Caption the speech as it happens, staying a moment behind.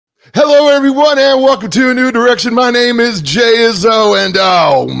Hello, everyone, and welcome to A New Direction. My name is Jay Izzo, and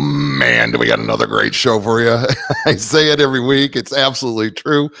oh man, do we got another great show for you. I say it every week. It's absolutely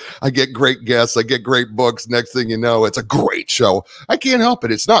true. I get great guests. I get great books. Next thing you know, it's a great show. I can't help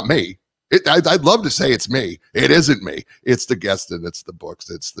it. It's not me. I'd love to say it's me. It isn't me. It's the guest and it's the books.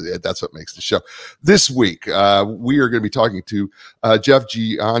 That's what makes the show. This week, we are going to be talking to Jeff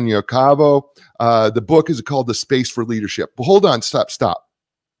Giagnocavo. The book is called The Space for Leadership. But hold on, stop.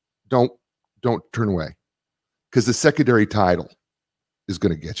 Don't turn away, because the secondary title is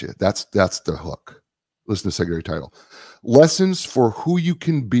going to get you. That's the hook. Listen to the secondary title: Lessons for Who You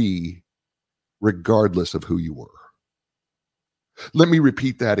Can Be Regardless of Who You Were. Let me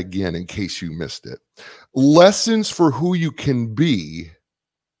repeat that again in case you missed it. Lessons for who you can be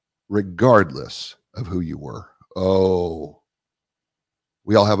regardless of who you were. Oh,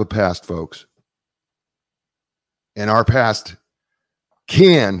 we all have a past, folks. And our past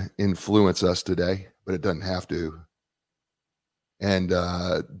can influence us today, but it doesn't have to. And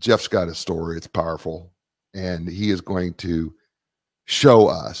Jeff's got a story. It's powerful. And he is going to show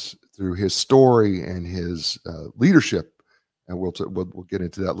us through his story and his leadership, and we'll get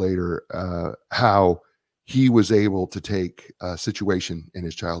into that later, how he was able to take a situation in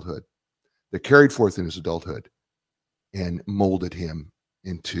his childhood that carried forth in his adulthood and molded him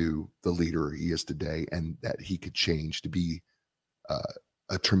into the leader he is today, and that he could change to be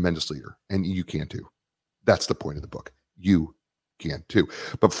a tremendous leader. And you can too. That's the point of the book. You can too.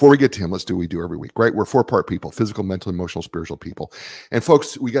 But before we get to him, let's do what we do every week, right? We're 4-part people: physical, mental, emotional, spiritual people. And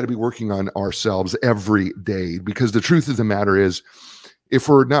folks, we got to be working on ourselves every day, because the truth of the matter is, if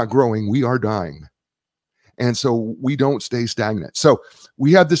we're not growing, we are dying. And so we don't stay stagnant. So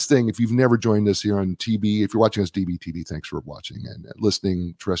we have this thing. If you've never joined us here on TB, if you're watching us DBTV, thanks for watching, and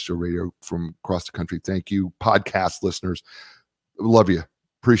listening terrestrial radio from across the country. Thank you. Podcast listeners, love you.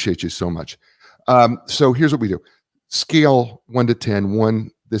 Appreciate you so much. So here's what we do. Scale 1 to 10.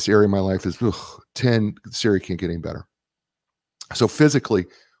 1, this area of my life is 10. This area can't get any better. So physically,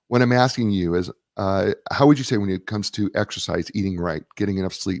 when I'm asking you is, how would you say when it comes to exercise, eating right, getting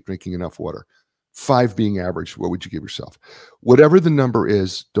enough sleep, drinking enough water? 5 being average, what would you give yourself? Whatever the number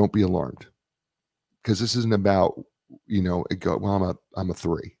is, don't be alarmed, because this isn't about, well, I'm a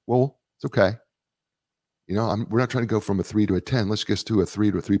 3. Well, it's okay. We're not trying to go from a 3 to a 10. Let's get to a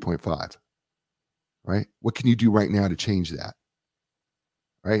 3 to a 3.5. Right? What can you do right now to change that?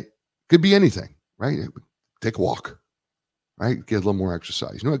 Right? Could be anything, right? Take a walk, right? Get a little more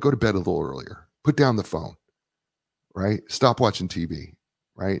exercise. Go to bed a little earlier. Put down the phone, right? Stop watching TV,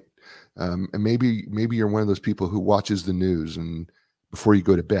 right? And maybe you're one of those people who watches the news and before you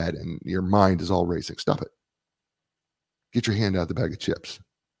go to bed and your mind is all racing. Stop it. Get your hand out of the bag of chips,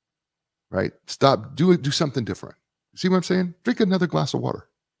 right? Stop. Do something different. See what I'm saying? Drink another glass of water.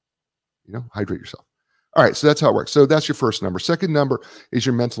 Hydrate yourself. All right, so that's how it works. So that's your first number. Second number is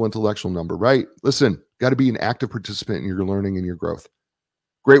your mental intellectual number, right? Listen, got to be an active participant in your learning and your growth.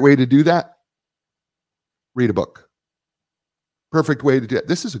 Great way to do that: read a book. Perfect way to do it.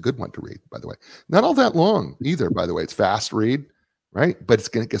 This is a good one to read, by the way. Not all that long either, by the way. It's fast read, right? But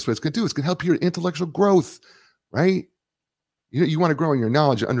guess what it's going to do? It's going to help your intellectual growth, right? You want to grow in your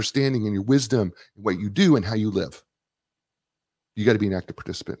knowledge, your understanding, and your wisdom, and what you do and how you live. You got to be an active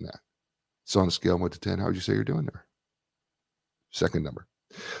participant in that. So on a scale of 1 to 10, how would you say you're doing there? Second number.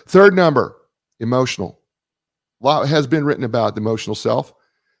 Third number, emotional. A lot has been written about the emotional self.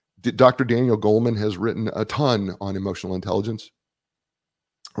 Dr. Daniel Goleman has written a ton on emotional intelligence.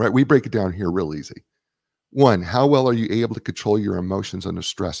 Right? We break it down here real easy. 1, how well are you able to control your emotions under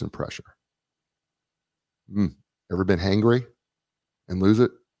stress and pressure? Ever been hangry and lose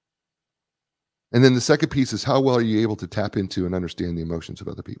it? And then the second piece is, how well are you able to tap into and understand the emotions of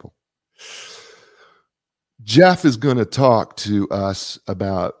other people? Jeff is going to talk to us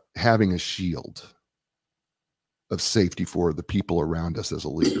about having a shield of safety for the people around us as a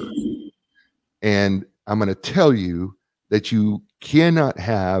leader. And I'm going to tell you that you cannot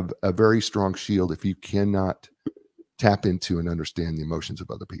have a very strong shield if you cannot tap into and understand the emotions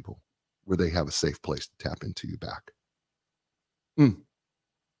of other people, where they have a safe place to tap into you back.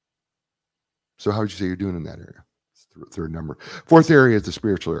 So how would you say you're doing in that area? Third number. Fourth area is the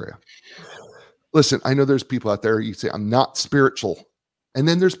spiritual area. Listen, I know there's people out there, you say, I'm not spiritual. And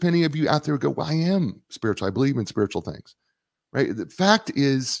then there's plenty of you out there who go, well, I am spiritual. I believe in spiritual things, right? The fact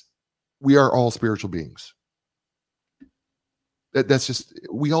is, we are all spiritual beings. That's just,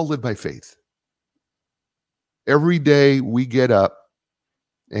 we all live by faith. Every day we get up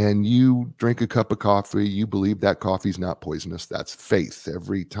and you drink a cup of coffee, you believe that coffee's not poisonous. That's faith.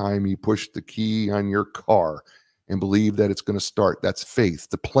 Every time you push the key on your car and believe that it's going to start. That's faith.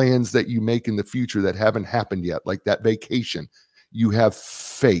 The plans that you make in the future that haven't happened yet, like that vacation, you have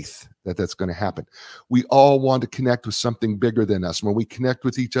faith that that's going to happen. We all want to connect with something bigger than us. When we connect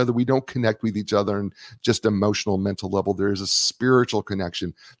with each other, we don't connect with each other on just emotional, mental level. There is a spiritual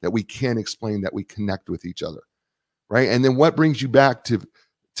connection that we can't explain, that we connect with each other, right? And then what brings you back to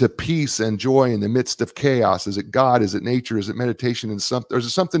peace and joy in the midst of chaos? Is it God? Is it nature? Is it meditation? And something, or is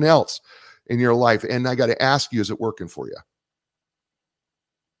it something else in your life? And I got to ask you, is it working for you?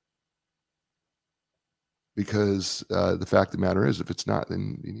 Because the fact of the matter is, if it's not,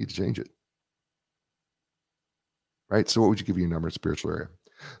 then you need to change it. Right? So what would you give your number in spiritual area?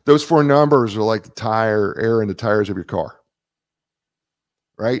 Those 4 numbers are like the air in the tires of your car.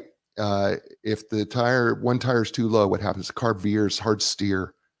 Right? If the one tire is too low, what happens? The car veers, hard to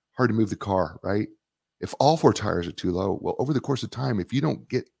steer, hard to move the car, right? If all 4 tires are too low, well, over the course of time, if you don't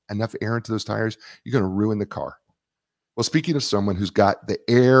get enough air into those tires, you're going to ruin the car. Well, speaking of someone who's got the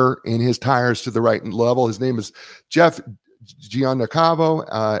air in his tires to the right level, his name is Jeff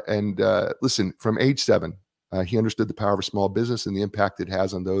Giagnocavo. Listen, from age 7, he understood the power of a small business and the impact it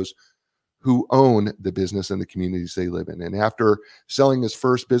has on those who own the business and the communities they live in. And after selling his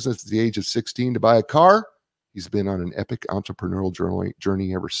first business at the age of 16 to buy a car, he's been on an epic entrepreneurial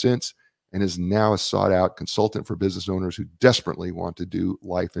journey ever since, and is now a sought-out consultant for business owners who desperately want to do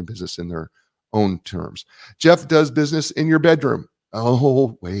life and business in their own terms. Jeff does business in your bedroom.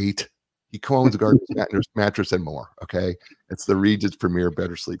 Oh, wait. He co-owns Gardner Mattress and more. Okay. It's the region's premier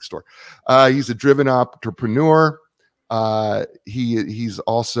better sleep store. He's a driven entrepreneur. He's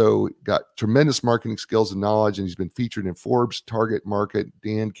also got tremendous marketing skills and knowledge, and he's been featured in Forbes, Target, Market,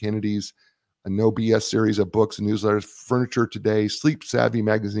 Dan Kennedy's a No BS series of books and newsletters, Furniture Today, Sleep Savvy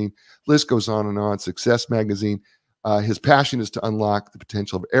magazine. List goes on and on. Success magazine. His passion is to unlock the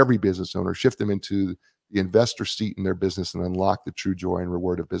potential of every business owner, shift them into the investor seat in their business, and unlock the true joy and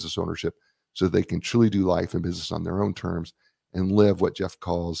reward of business ownership so they can truly do life and business on their own terms and live what Jeff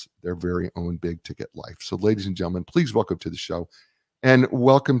calls their very own big ticket life. So ladies and gentlemen, please welcome to the show, and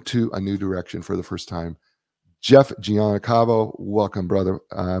welcome to A New Direction for the first time, Jeff Giagnocavo. Welcome, brother,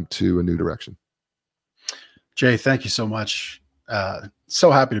 to A New Direction. Jay, thank you so much. So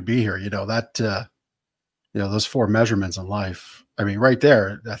happy to be here. Those 4 measurements in life. I mean, right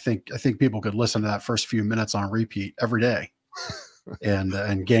there, I think people could listen to that first few minutes on repeat every day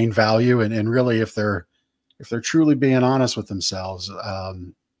and gain value. And really, if they're truly being honest with themselves,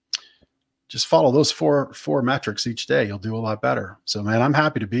 just follow those four metrics each day. You'll do a lot better. So, man, I'm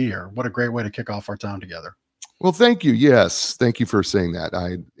happy to be here. What a great way to kick off our time together. Well, thank you. Yes. Thank you for saying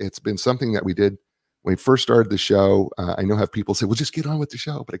that. It's been something that we did when we first started the show. I know have people say, well, just get on with the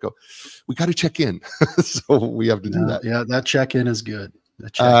show. But I go, we got to check in. So we have to do that. Yeah, that check-in is good.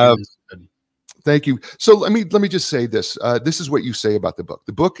 That check-in is good. Thank you. So let me just say this. This is what you say about the book.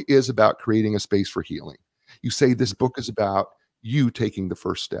 The book is about creating a space for healing. You say this book is about you taking the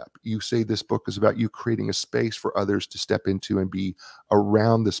first step. You say this book is about you creating a space for others to step into and be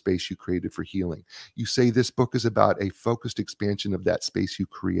around the space you created for healing. You say this book is about a focused expansion of that space you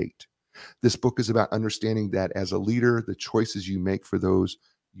create. This book is about understanding that as a leader, the choices you make for those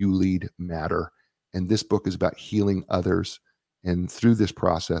you lead matter. And this book is about healing others, and through this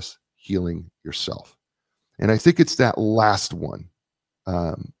process, healing yourself. And I think it's that last one,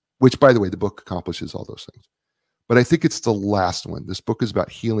 which, by the way, the book accomplishes all those things. But I think it's the last one. This book is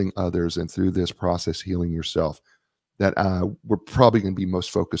about healing others, and through this process, healing yourself, that we're probably going to be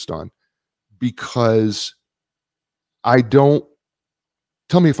most focused on. Because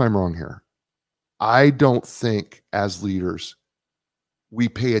tell me if I'm wrong here, I don't think as leaders, we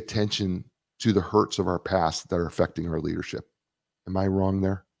pay attention to the hurts of our past that are affecting our leadership. Am I wrong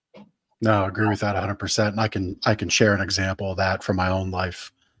there? No, I agree with that 100%. And I can share an example of that from my own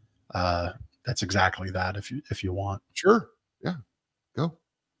life. That's exactly that. If you want. Sure. Yeah. Go.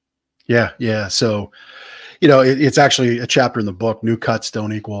 Yeah. So, it's actually a chapter in the book, New Cuts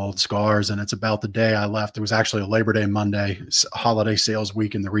Don't Equal Old Scars. And it's about the day I left. It was actually a Labor Day Monday, holiday sales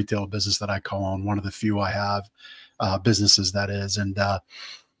week in the retail business that I co-own, one of the few I have, businesses that is. And, I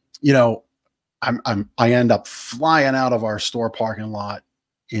end up flying out of our store parking lot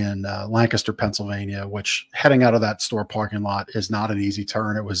in Lancaster, Pennsylvania, which heading out of that store parking lot is not an easy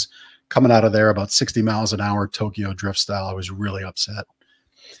turn. It was coming out of there about 60 miles an hour, Tokyo drift style. I was really upset.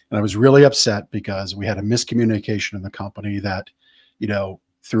 And I was really upset because we had a miscommunication in the company that,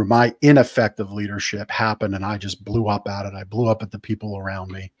 through my ineffective leadership happened, and I just blew up at it. I blew up at the people around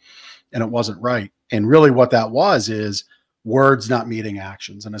me, and it wasn't right. And really what that was is words not meeting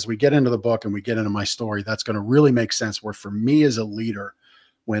actions. And as we get into the book and we get into my story, that's going to really make sense, where for me as a leader,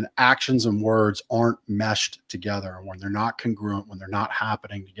 when actions and words aren't meshed together, and when they're not congruent, when they're not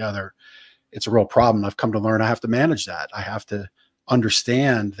happening together, it's a real problem. I've come to learn I have to manage that. I have to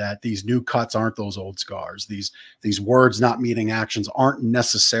understand that these new cuts aren't those old scars. These words not meeting actions aren't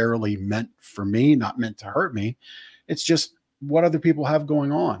necessarily meant for me, not meant to hurt me. It's just what other people have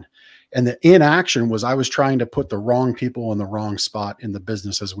going on. And the inaction was I was trying to put the wrong people in the wrong spot in the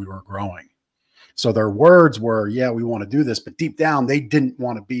business as we were growing. So their words were, yeah, we want to do this, but deep down, they didn't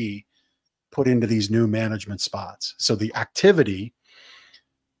want to be put into these new management spots. So the activity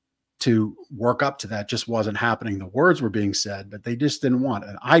to work up to that just wasn't happening. The words were being said, but they just didn't want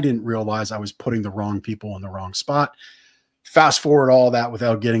it. And I didn't realize I was putting the wrong people in the wrong spot. Fast forward all that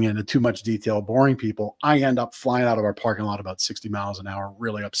without getting into too much detail, boring people. I end up flying out of our parking lot about 60 miles an hour,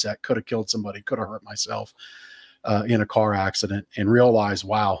 really upset, could have killed somebody, could have hurt myself in a car accident, and realize,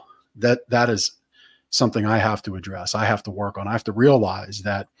 wow, that is something I have to address. I have to work on. I have to realize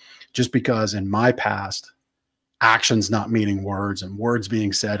that just because in my past, actions not meaning words and words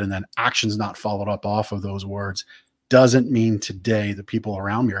being said and then actions not followed up off of those words doesn't mean today the people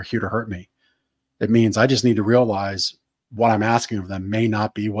around me are here to hurt me. It means I just need to realize what I'm asking of them may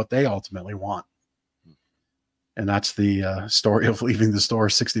not be what they ultimately want. And that's the story of leaving the store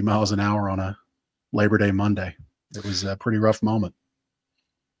 60 miles an hour on a Labor Day Monday. It was a pretty rough moment.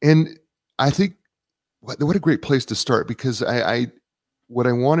 And I think what a great place to start, because what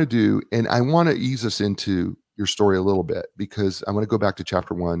I want to do, and I want to ease us into your story a little bit, because I'm going to go back to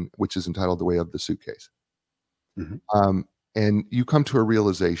chapter 1, which is entitled The Way of the Suitcase. Mm-hmm. And you come to a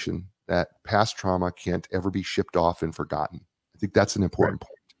realization that past trauma can't ever be shipped off and forgotten. I think that's an important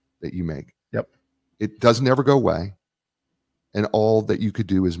point that you make. Yep. It doesn't ever go away. And all that you could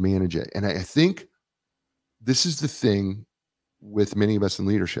do is manage it. And I think this is the thing with many of us in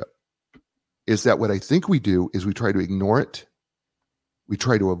leadership, is that what I think we do is we try to ignore it. We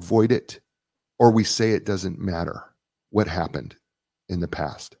try to avoid it, or we say it doesn't matter what happened in the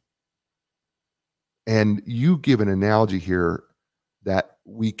past. And you give an analogy here that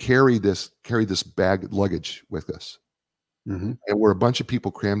we carry this bag luggage with us. Mm-hmm. And we're a bunch of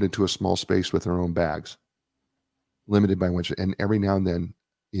people crammed into a small space with our own bags, limited by which, and every now and then,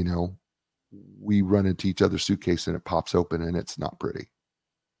 we run into each other's suitcase and it pops open and it's not pretty.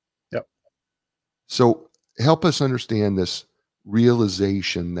 Yep. So help us understand this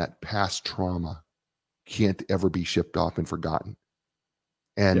realization that past trauma can't ever be shipped off and forgotten.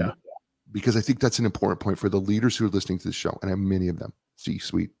 And because I think that's an important point for the leaders who are listening to the show, and I have many of them,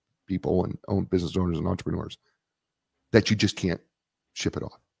 C-suite people and own business owners and entrepreneurs, that you just can't ship it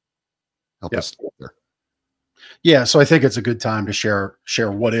off. Help us there. Yeah, so I think it's a good time to share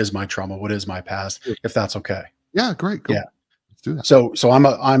what is my trauma, what is my past, if that's okay. Yeah, great. Go. Yeah, let's do that. So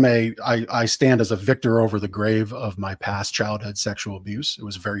I stand as a victor over the grave of my past childhood sexual abuse. It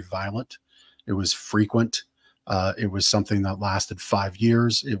was very violent. It was frequent. It was something that lasted 5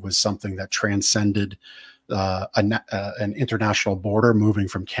 years. It was something that transcended an international border, moving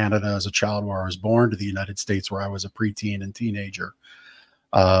from Canada as a child where I was born to the United States where I was a preteen and teenager.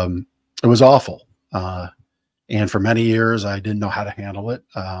 It was awful. And for many years, I didn't know how to handle it.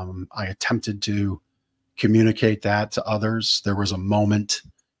 I attempted to communicate that to others. There was a moment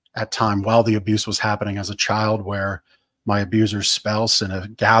at time while the abuse was happening as a child where my abuser's spouse, in a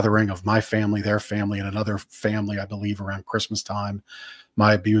gathering of my family, their family, and another family, I believe around Christmas time,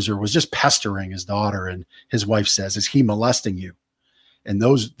 my abuser was just pestering his daughter, and his wife says, "Is he molesting you?" And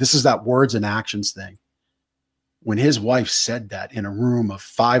this is that words and actions thing. When his wife said that in a room of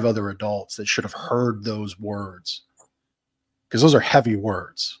 5 other adults that should have heard those words, because those are heavy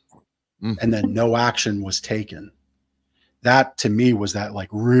words, and then no action was taken. That to me was that like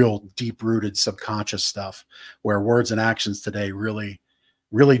real deep rooted subconscious stuff where words and actions today really,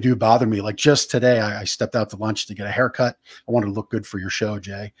 really do bother me. Like just today, I stepped out to lunch to get a haircut. I wanted to look good for your show,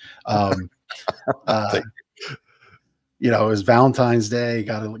 Jay. It was Valentine's Day,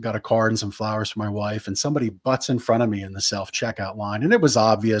 got a card and some flowers for my wife, and somebody butts in front of me in the self-checkout line. And it was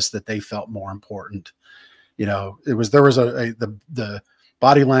obvious that they felt more important. There was the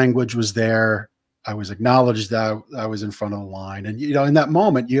body language was there. I was acknowledged that I was in front of the line. And, in that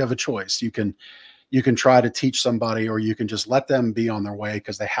moment, you have a choice. You can try to teach somebody, or you can just let them be on their way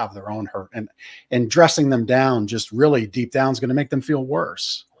because they have their own hurt. And dressing them down just really deep down is going to make them feel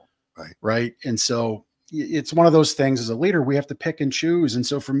worse. Right. And so it's one of those things as a leader, we have to pick and choose. And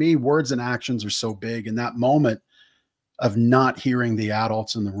so for me, words and actions are so big. And that moment of not hearing the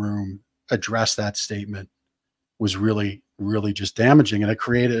adults in the room address that statement was really, really just damaging. And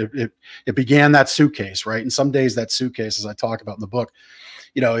it began that suitcase, right? And some days that suitcase, as I talk about in the book,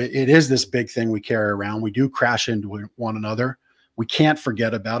 it is this big thing we carry around. We do crash into one another. We can't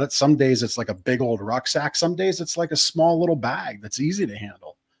forget about it. Some days it's like a big old rucksack. Some days it's like a small little bag that's easy to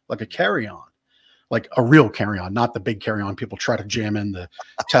handle, like a carry-on, like a real carry-on, not the big carry-on people try to jam in the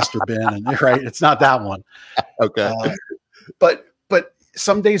tester bin. And right, it's not that one. Okay. But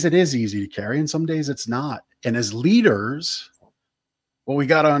some days it is easy to carry and some days it's not. And as leaders, what we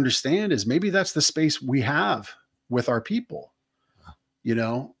got to understand is maybe that's the space we have with our people. You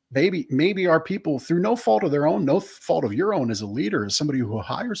know, maybe our people, through no fault of their own, no fault of your own as a leader, as somebody who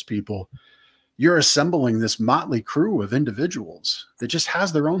hires people, you're assembling this motley crew of individuals that just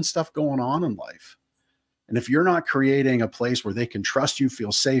has their own stuff going on in life. And if you're not creating a place where they can trust you,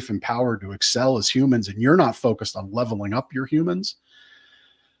 feel safe, empowered to excel as humans, and you're not focused on leveling up your humans,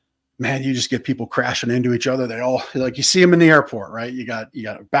 man, you just get people crashing into each other. They all, like, you see them in the airport, right? You got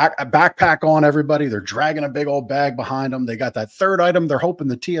a backpack on everybody. They're dragging a big old bag behind them. They got that third item they're hoping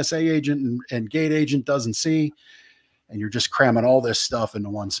the TSA agent and gate agent doesn't see. And you're just cramming all this stuff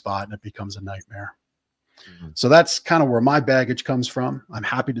into one spot and it becomes a nightmare. Mm-hmm. So that's kind of where my baggage comes from. I'm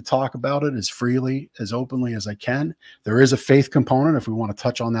happy to talk about it as freely, as openly as I can. There is a faith component. If we want to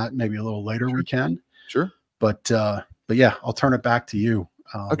touch on that maybe a little later, we can. Sure. But yeah, I'll turn it back to you.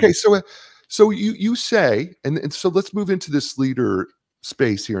 Okay, so you say, and so let's move into this leader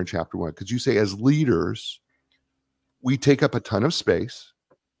space here in chapter 1, because you say as leaders, we take up a ton of space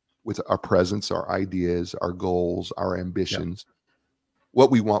with our presence, our ideas, our goals, our ambitions,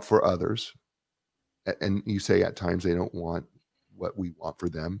 what we want for others. And you say at times they don't want what we want for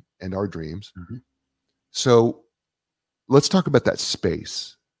them and our dreams. Mm-hmm. So let's talk about that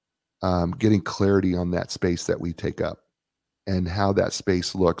space, getting clarity on that space that we take up, and how that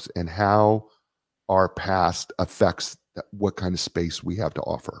space looks and how our past affects what kind of space we have to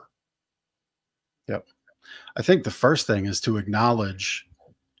offer. Yep. I think the first thing is to acknowledge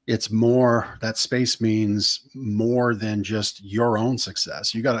it's more, that space means more than just your own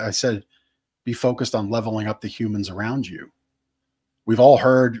success. I said, be focused on leveling up the humans around you. We've all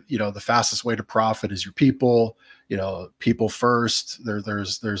heard, the fastest way to profit is your people, people first.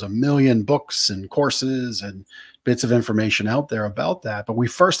 There's a million books and courses and bits of information out there about that. But we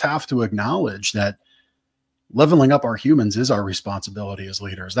first have to acknowledge that leveling up our humans is our responsibility as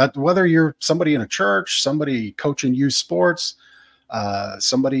leaders. That whether you're somebody in a church, somebody coaching youth sports,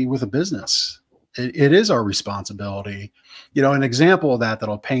 somebody with a business, it is our responsibility. An example of that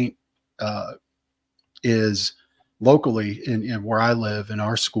I'll paint is locally in where I live in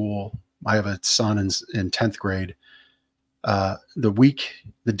our school. I have a son in 10th grade.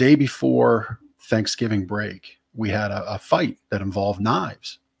 The day before Thanksgiving break, we had a fight that involved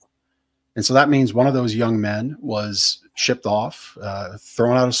knives. And so that means one of those young men was shipped off,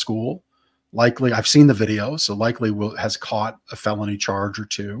 thrown out of school. Likely, I've seen the video, so likely has caught a felony charge or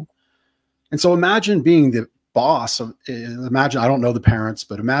two. And so imagine being the boss of, I don't know the parents,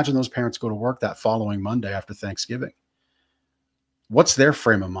 but imagine those parents go to work that following Monday after Thanksgiving. What's their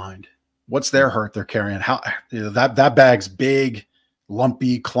frame of mind? What's their hurt they're carrying? How that bag's big,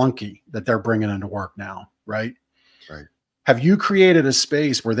 lumpy, clunky that they're bringing into work now, right? Right. Have you created a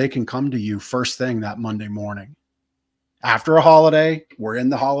space where they can come to you first thing that Monday morning? After a holiday, we're in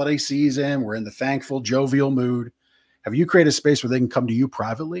the holiday season, we're in the thankful, jovial mood. Have you created a space where they can come to you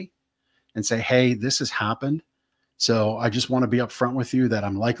privately and say, hey, this has happened. So I just want to be upfront with you that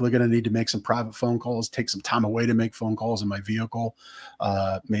I'm likely going to need to make some private phone calls, take some time away to make phone calls in my vehicle,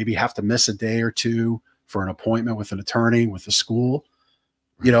 maybe have to miss a day or two for an appointment with an attorney, with the school,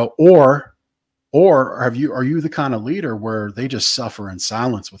 or are you the kind of leader where they just suffer in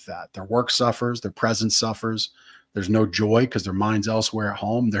silence with that? Their work suffers, their presence suffers. There's no joy because their mind's elsewhere at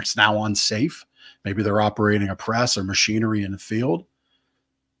home. They're now unsafe. Maybe they're operating a press or machinery in the field.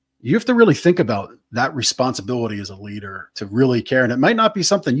 You have to really think about that responsibility as a leader to really care. And it might not be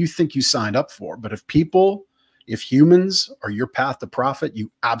something you think you signed up for, but if humans are your path to profit, you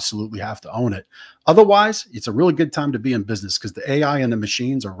absolutely have to own it. Otherwise, it's a really good time to be in business because the AI and the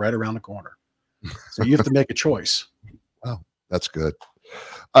machines are right around the corner. So you have to make a choice. Oh, that's good.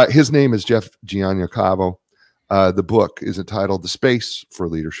 His name is Jeff Giagnocavo. The book is entitled The Space for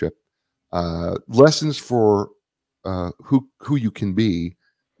Leadership, Lessons for who you can be,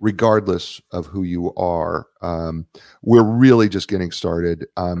 regardless of who you are. We're really just getting started,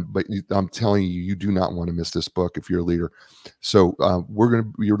 but I'm telling you, you do not want to miss this book if you're a leader. So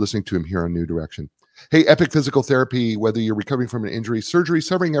you're listening to him here on New Direction. Hey, Epic Physical Therapy, whether you're recovering from an injury, surgery,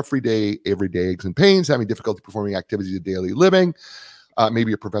 suffering everyday aches and pains, having difficulty performing activities of daily living, maybe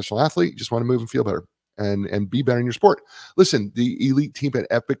you're a professional athlete, you just want to move and feel better and be better in your sport. Listen, the elite team at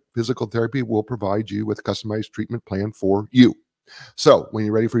Epic Physical Therapy will provide you with a customized treatment plan for you. So when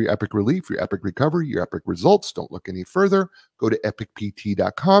you're ready for your epic relief, your epic recovery, your epic results, don't look any further. Go to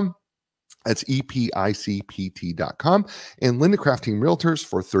epicpt.com. That's EPICPT.com. And Linda Craft Team Realtors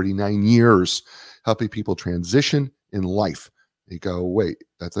for 39 years, helping people transition in life. You go, wait,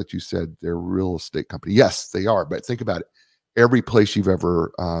 I thought you said they're a real estate company. Yes, they are. But think about it. Every place you've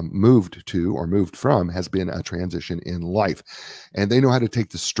ever moved to or moved from has been a transition in life. And they know how to take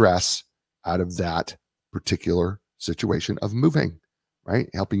the stress out of that particular situation of moving, right?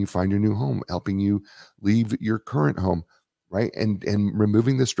 Helping you find your new home, helping you leave your current home, right? And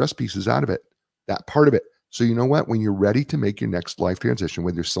removing the stress pieces out of it, that part of it. So you know what? When you're ready to make your next life transition,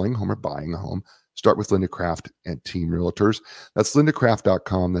 whether you're selling a home or buying a home, start with Linda Craft and Team Realtors. That's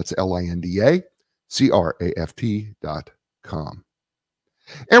lindacraft.com. That's LINDACRAFT.com.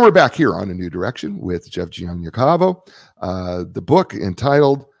 And we're back here on A New Direction with Jeff Giagnocavo. The book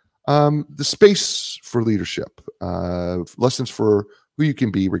entitled The Space for Leadership, Lessons for Who You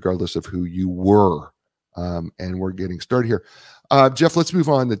Can Be Regardless of Who You Were. And we're getting started here. Jeff, let's move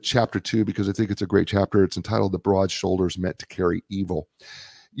on to chapter 2 because I think it's a great chapter. It's entitled The Broad Shoulders Meant to Carry Evil.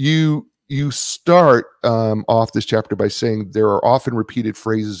 You start off this chapter by saying there are often repeated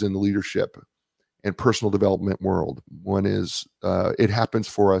phrases in the leadership and personal development world. One is, it happens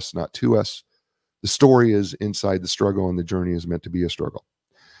for us, not to us. The story is inside the struggle, and the journey is meant to be a struggle.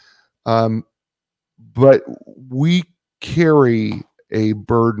 But we carry a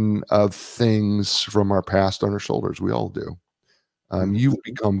burden of things from our past on our shoulders. We all do. You've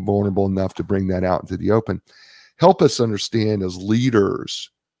become vulnerable enough to bring that out into the open. Help us understand as leaders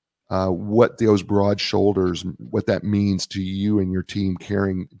what those broad shoulders, what that means to you and your team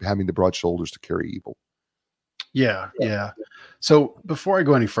having the broad shoulders to carry evil. Yeah. So before I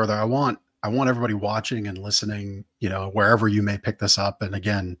go any further, I want everybody watching and listening, wherever you may pick this up. And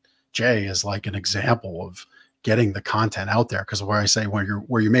again, Jay is like an example of getting the content out there, because where I say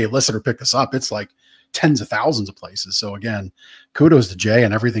where you may listen or pick this up, it's like tens of thousands of places. So again, kudos to Jay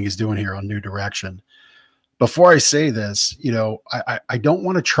and everything he's doing here on New Direction. Before I say this, I don't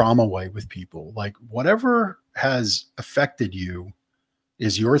want to trauma away with people. Like, whatever has affected you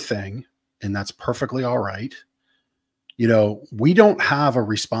is your thing, and that's perfectly all right. We don't have a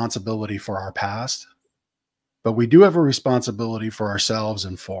responsibility for our past, but we do have a responsibility for ourselves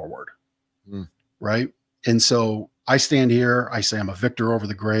and forward. Right. And so I stand here, I say I'm a victor over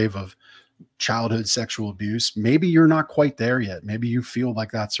the grave of childhood sexual abuse. Maybe you're not quite there yet. Maybe you feel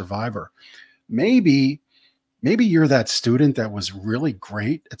like that survivor. Maybe you're that student that was really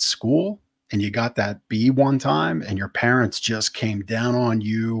great at school and you got that B one time and your parents just came down on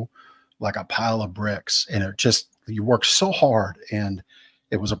you like a pile of bricks, and you worked so hard and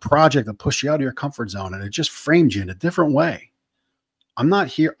it was a project that pushed you out of your comfort zone and it just framed you in a different way. I'm not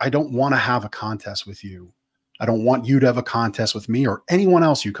here. I don't want to have a contest with you. I don't want you to have a contest with me or anyone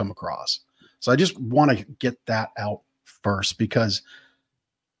else you come across. So I just want to get that out first, because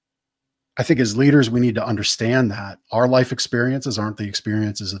I think as leaders, we need to understand that our life experiences aren't the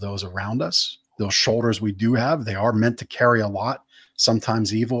experiences of those around us. Those shoulders we do have, they are meant to carry a lot,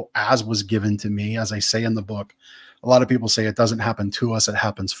 sometimes evil, as was given to me. As I say in the book, a lot of people say it doesn't happen to us, it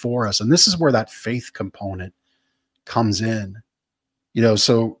happens for us. And this is where that faith component comes in.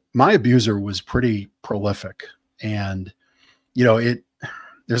 So my abuser was pretty prolific, and,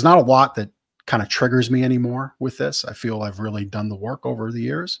 there's not a lot that kind of triggers me anymore with this. I feel I've really done the work over the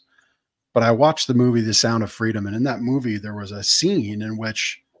years. But I watched the movie The Sound of Freedom, and in that movie, there was a scene in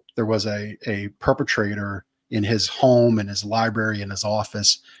which there was a perpetrator in his home, in his library, in his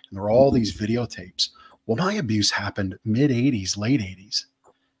office, and there were all these videotapes. Well, my abuse happened mid-'80s, late '80s.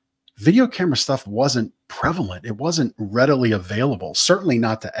 Video camera stuff wasn't prevalent. It wasn't readily available, certainly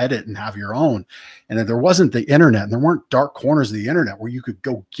not to edit and have your own. And there wasn't the internet, and there weren't dark corners of the internet where you could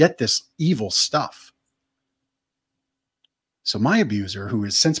go get this evil stuff. So my abuser, who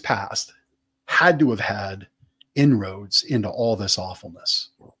has since passed, had to have had inroads into all this awfulness,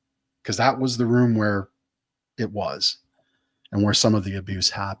 because that was the room where it was and where some of the abuse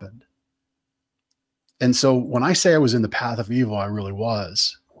happened. And so when I say I was in the path of evil, I really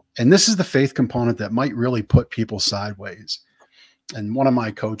was. And this is the faith component that might really put people sideways. And one of my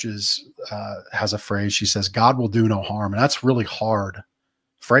coaches has a phrase. She says, God will do no harm. And that's really hard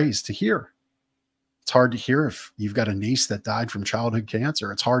phrase to hear. It's hard to hear if you've got a niece that died from childhood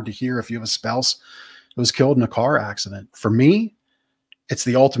cancer. It's hard to hear if you have a spouse who was killed in a car accident. For me, it's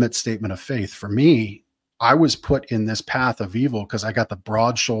the ultimate statement of faith. For me, I was put in this path of evil because I got the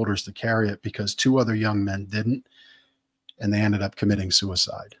broad shoulders to carry it, because 2 other young men didn't, and they ended up committing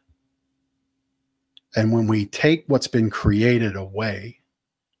suicide. And when we take what's been created away,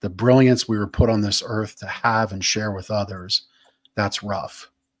 the brilliance we were put on this earth to have and share with others, that's rough.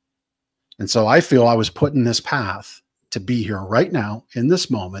 And so I feel I was put in this path to be here right now in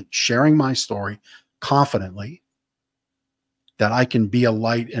this moment, sharing my story confidently, that I can be a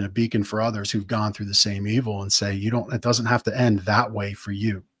light and a beacon for others who've gone through the same evil, and say, it doesn't have to end that way for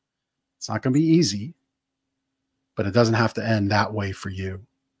you. It's not going to be easy, but it doesn't have to end that way for you.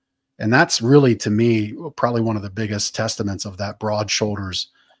 And that's really, to me, probably one of the biggest testaments of that broad shoulders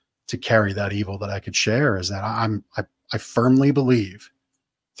to carry that evil that I could share, is that I firmly believe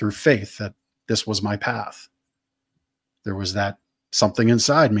through faith that this was my path. There was that something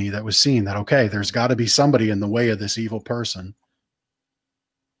inside me that was seeing that, okay, there's got to be somebody in the way of this evil person.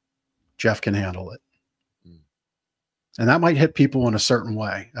 Jeff can handle it. And that might hit people in a certain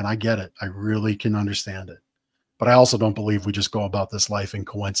way. And I get it. I really can understand it. But I also don't believe we just go about this life in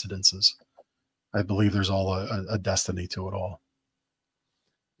coincidences. I believe there's all a destiny to it all.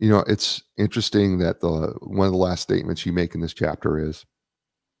 You know, it's interesting that one of the last statements you make in this chapter is,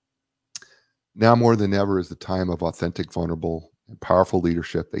 now more than ever is the time of authentic, vulnerable, and powerful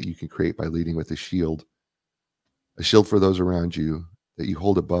leadership that you can create by leading with a shield for those around you that you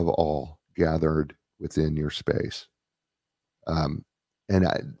hold above all, gathered within your space.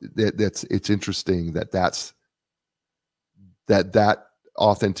 It's interesting that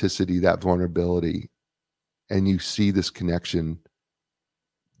authenticity, that vulnerability, and you see this connection,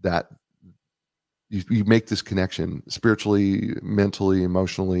 that you make this connection spiritually, mentally,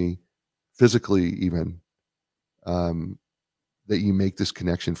 emotionally, physically, even, that you make this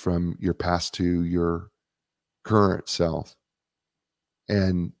connection from your past to your current self,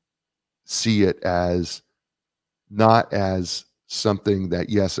 and see it as not as something that,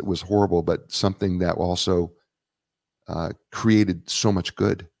 yes, it was horrible, but something that also created so much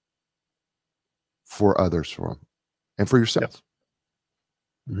good for others, and for yourself.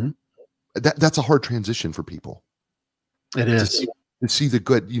 Yep. Mm-hmm. That's a hard transition for people. It is. To see the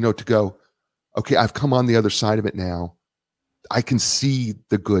good, to go, okay, I've come on the other side of it now. I can see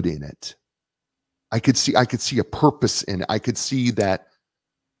the good in it. I could see a purpose in it. I could see that,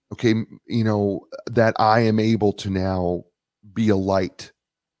 okay, that I am able to now be a light,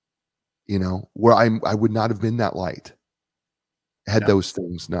 where I would not have been that light had those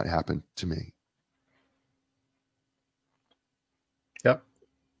things not happened to me. Yep.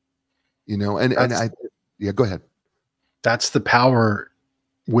 Go ahead. That's the power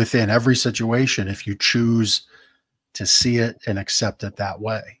within every situation, if you choose to see it and accept it that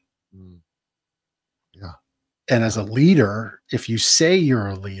way. Yeah. And as a leader, if you say you're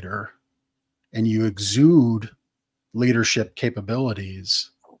a leader and you exude leadership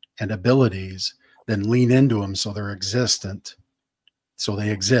capabilities and abilities, then lean into them so they're existent. So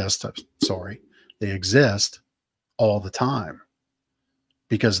they exist. They exist all the time.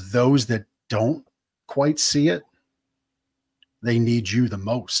 Because those that don't quite see it, they need you the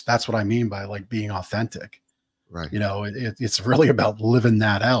most. That's what I mean by like being authentic. Right. It's really about living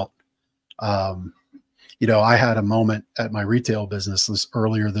that out. I had a moment at my retail business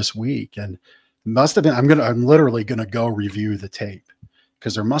earlier this week, and must have been, I'm literally going to go review the tape,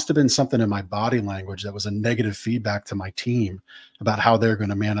 because there must have been something in my body language that was a negative feedback to my team about how they're going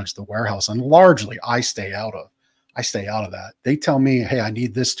to manage the warehouse. And largely I stay out of that. They tell me, hey, I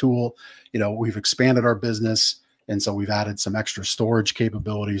need this tool. We've expanded our business, and so we've added some extra storage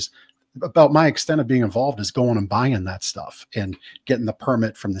capabilities. About my extent of being involved is going and buying that stuff and getting the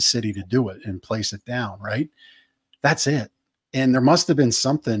permit from the city to do it and place it down, right? That's it. And there must have been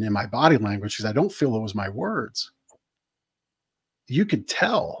something in my body language, because I don't feel it was my words. You could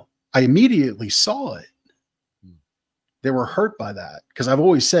tell. I immediately saw it. They were hurt by that, because I've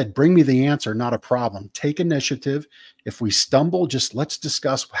always said, bring me the answer, not a problem. Take initiative. If we stumble, just let's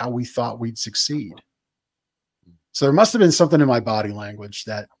discuss how we thought we'd succeed. So there must have been something in my body language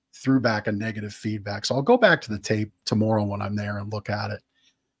that threw back a negative feedback. So I'll go back to the tape tomorrow when I'm there and look at it.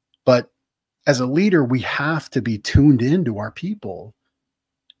 But as a leader, we have to be tuned into our people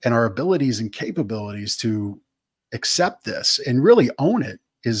and our abilities and capabilities to accept this and really own it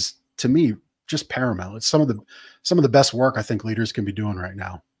is, to me, just paramount. It's some of the best work I think leaders can be doing right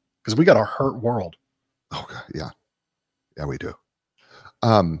now, because we got a hurt world. Okay. Yeah, we do.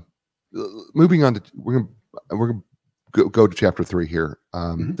 Moving on to, we're going to go to chapter 3 here,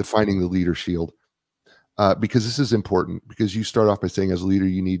 defining the leader shield, because this is important, because you start off by saying, as a leader,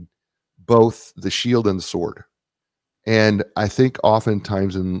 you need both the shield and the sword. And I think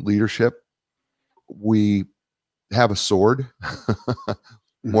oftentimes in leadership, we have a sword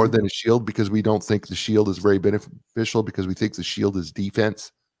more than a shield, because we don't think the shield is very beneficial, because we think the shield is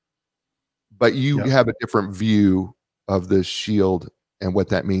defense. But you have a different view of the shield and what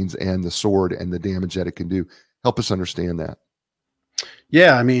that means, and the sword and the damage that it can do. Help us understand that.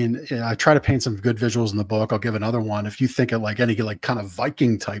 Yeah, I mean, I try to paint some good visuals in the book. I'll give another one. If you think of like any like kind of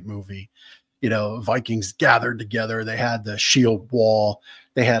Viking type movie, Vikings gathered together. They had the shield wall.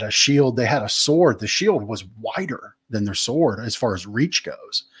 They had a shield. They had a sword. The shield was wider than their sword as far as reach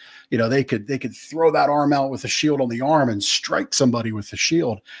goes. They could throw that arm out with a shield on the arm and strike somebody with the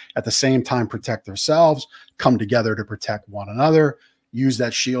shield at the same time, protect themselves, come together to protect one another, use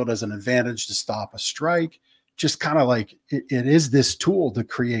that shield as an advantage to stop a strike. Just kind of like it is this tool to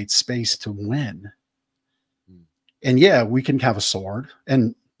create space to win. And yeah, we can have a sword.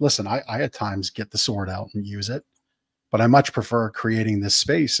 And listen, I at times get the sword out and use it, but I much prefer creating this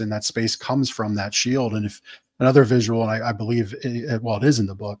space, and that space comes from that shield. And if another visual, and I believe, it is in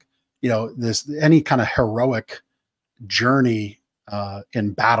the book, this any kind of heroic journey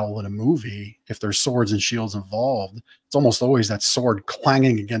in battle in a movie, if there's swords and shields involved, it's almost always that sword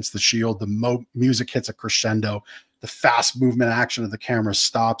clanging against the shield. The music hits a crescendo, the fast movement action of the camera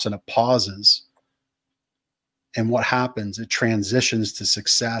stops and it pauses. And what happens? It transitions to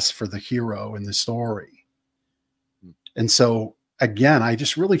success for the hero in the story. And so again, I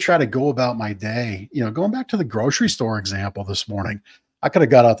just really try to go about my day, going back to the grocery store example this morning. I could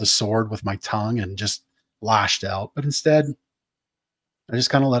have got out the sword with my tongue and just lashed out, but instead I just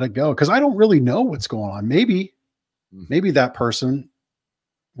kind of let it go because I don't really know what's going on. Maybe that person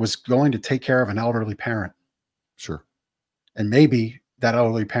was going to take care of an elderly parent. Sure. And maybe that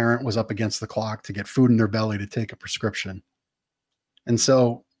elderly parent was up against the clock to get food in their belly to take a prescription. And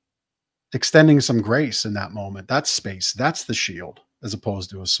so extending some grace in that moment, that's space, that's the shield as opposed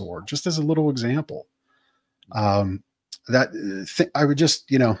to a sword, just as a little example. I would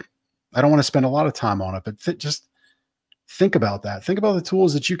just, I don't want to spend a lot of time on it, but just think about that. Think about the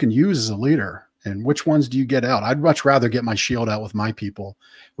tools that you can use as a leader and which ones do you get out? I'd much rather get my shield out with my people,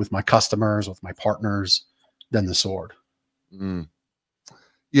 with my customers, with my partners than the sword.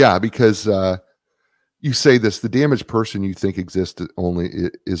 Yeah, because you say this, the damaged person you think exists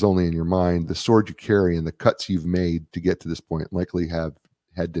is only in your mind. The sword you carry and the cuts you've made to get to this point likely have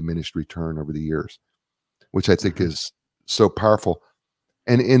had diminished return over the years, which I think is so powerful.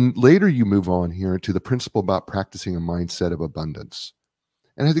 And in later you move on here to the principle about practicing a mindset of abundance.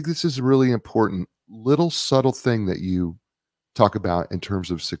 And I think this is a really important little subtle thing that you talk about in terms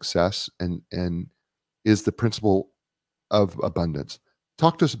of success and is the principle of abundance.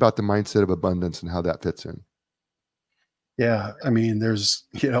 Talk to us about the mindset of abundance and how that fits in. Yeah. I mean, there's,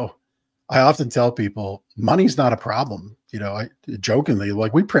 I often tell people money's not a problem. I jokingly,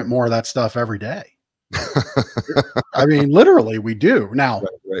 like, we print more of that stuff every day. I mean, literally we do. Now,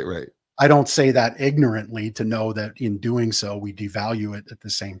 right. I don't say that ignorantly to know that in doing so, we devalue it at the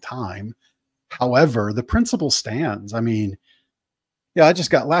same time. However, the principle stands. I mean, yeah,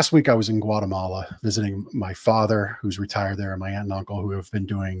 last week I was in Guatemala visiting my father, who's retired there, and my aunt and uncle, who have been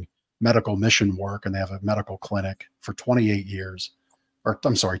doing medical mission work, and they have a medical clinic for 28 years, or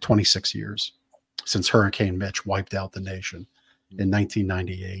I'm sorry, 26 years, since Hurricane Mitch wiped out the nation in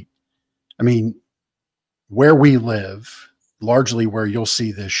 1998. I mean, where we live, largely where you'll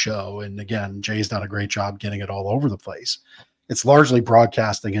see this show, and again, Jay's done a great job getting it all over the place. It's largely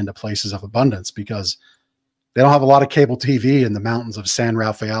broadcasting into places of abundance because they don't have a lot of cable TV in the mountains of San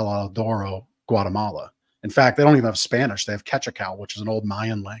Rafael al Doro, Guatemala. In fact, they don't even have Spanish. They have Quechua, which is an old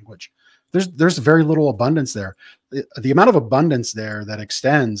Mayan language. There's very little abundance there. The amount of abundance there that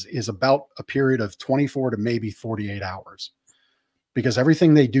extends is about a period of 24 to maybe 48 hours, because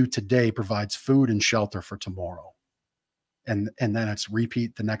everything they do today provides food and shelter for tomorrow. And then it's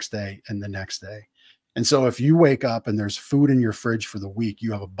repeat the next day and the next day. And so if you wake up and there's food in your fridge for the week,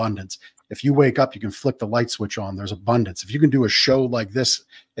 you have abundance. If you wake up, you can flick the light switch on, there's abundance. If you can do a show like this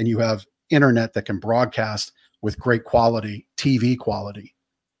and you have internet that can broadcast with great quality, TV quality,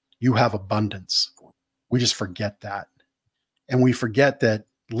 you have abundance. We just forget that. And we forget that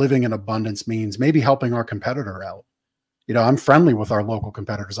living in abundance means maybe helping our competitor out. I'm friendly with our local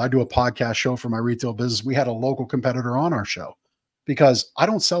competitors. I do a podcast show for my retail business. We had a local competitor on our show because I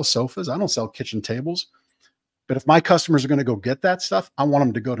don't sell sofas. I don't sell kitchen tables. But if my customers are going to go get that stuff, I want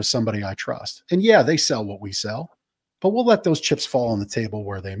them to go to somebody I trust. And yeah, they sell what we sell, but we'll let those chips fall on the table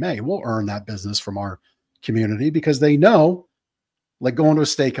where they may. We'll earn that business from our community because they know, like going to a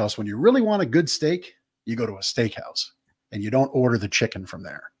steakhouse, when you really want a good steak, you go to a steakhouse and you don't order the chicken from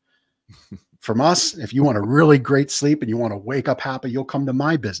there. From us, if you want a really great sleep and you want to wake up happy, you'll come to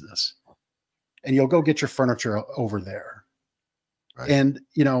my business and you'll go get your furniture over there. Right. And,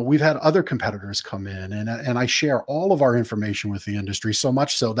 we've had other competitors come in and I share all of our information with the industry, so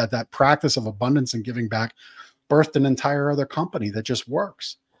much so that practice of abundance and giving back birthed an entire other company that just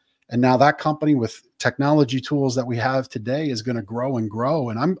works. And now that company, with technology tools that we have today, is going to grow and grow.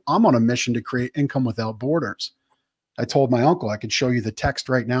 And I'm on a mission to create income without borders. I told my uncle I could show you the text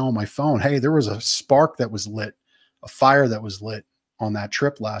right now on my phone. Hey, there was a spark that was lit, a fire that was lit on that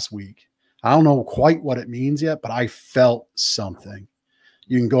trip last week. I don't know quite what it means yet, but I felt something.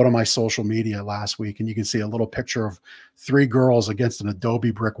 You can go to my social media last week and you can see a little picture of 3 girls against an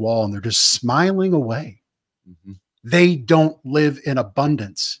adobe brick wall, and they're just smiling away. Mm-hmm. They don't live in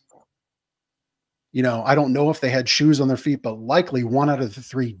abundance. You know, I don't know if they had shoes on their feet, but likely 1 out of the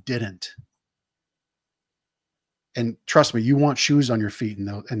 3 didn't. And trust me, you want shoes on your feet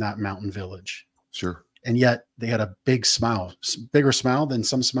in that mountain village. Sure. And yet they had a big smile, bigger smile than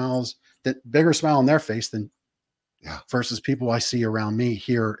some smiles, that bigger smile on their face than versus people I see around me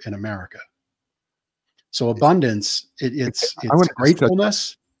here in America. So abundance, it's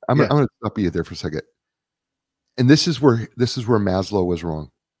gratefulness. I'm going to stop you there for a second. And this is where Maslow was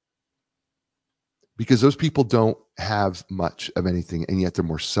wrong. Because those people don't have much of anything, and yet they're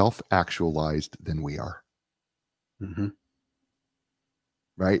more self-actualized than we are. Mm-hmm.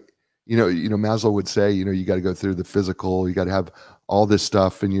 Right? You know, Maslow would say, you got to go through the physical, you got to have all this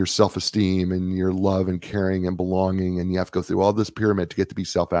stuff and your self-esteem and your love and caring and belonging, and you have to go through all this pyramid to get to be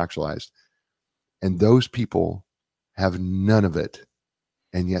self-actualized. And those people have none of it,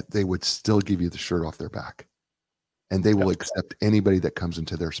 and yet they would still give you the shirt off their back, and they will accept anybody that comes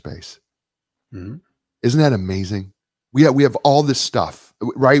into their space. Mm-hmm. Isn't that amazing? We have all this stuff,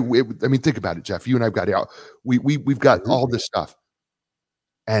 right? I mean, think about it, Jeff. You and I've got we've got all this stuff,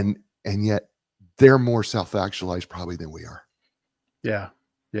 and yet they're more self-actualized probably than we are. Yeah.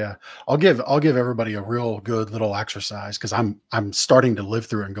 I'll give everybody a real good little exercise, because I'm starting to live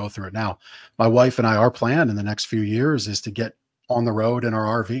through it and go through it now. My wife and I, our plan in the next few years is to get on the road in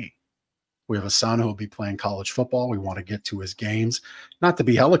our RV. We have a son who will be playing college football. We want to get to his games, not to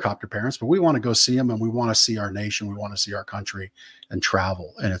be helicopter parents, but we want to go see him, and we want to see our nation. We want to see our country and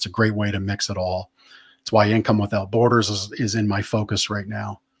travel. And it's a great way to mix it all. It's why Income Without Borders is in my focus right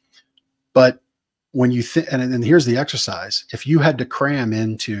now. But when you think, and here's the exercise, if you had to cram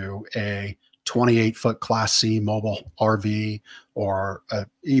into a 28-foot Class C mobile RV, or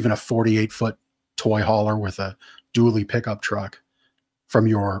even a 48-foot toy hauler with a dually pickup truck, from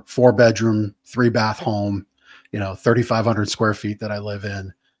your 4-bedroom, 3-bath home, 3,500 square feet that I live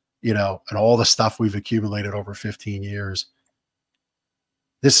in, and all the stuff we've accumulated over 15 years.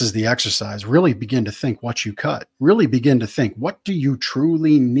 This is the exercise. Really begin to think what you cut. Really begin to think, what do you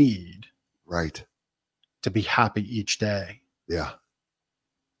truly need? Right. To be happy each day. Yeah.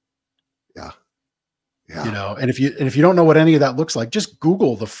 And if you don't know what any of that looks like, just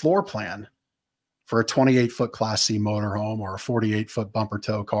Google the floor plan for a 28-foot Class C motorhome, or a 48-foot bumper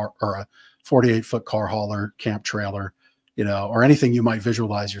tow car, or a 48-foot car hauler, camp trailer, or anything you might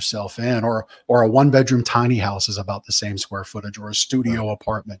visualize yourself in, or a 1-bedroom tiny house is about the same square footage, or a studio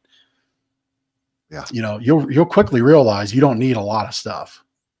apartment. Yeah. You'll quickly realize you don't need a lot of stuff.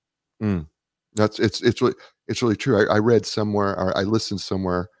 It's really true. I read somewhere, or I listened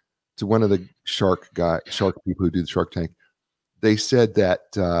somewhere to one of the shark people who do the Shark Tank. They said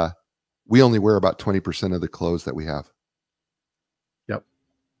that we only wear about 20% of the clothes that we have. Yep.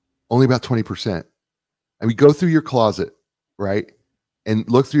 Only about 20%. And we go through your closet, right? And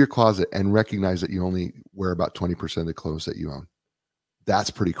look through your closet and recognize that you only wear about 20% of the clothes that you own. That's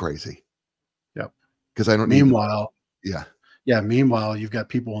pretty crazy. Yep. Because I don't Meanwhile, meanwhile, you've got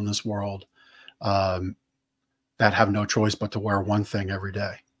people in this world that have no choice but to wear one thing every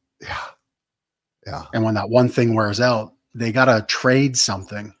day. Yeah. And when that one thing wears out, they got to trade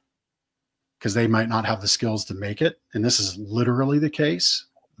something, because they might not have the skills to make it. And this is literally the case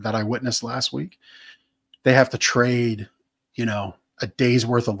that I witnessed last week. They have to trade, a day's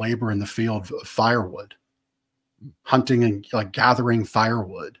worth of labor in the field of firewood, hunting and gathering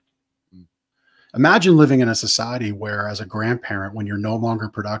firewood. Imagine living in a society where, as a grandparent, when you're no longer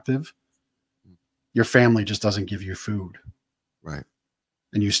productive, your family just doesn't give you food. Right.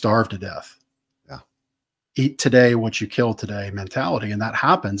 And you starve to death. Eat today what you kill today mentality. And that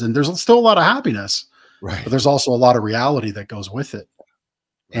happens. And there's still a lot of happiness, right? But there's also a lot of reality that goes with it.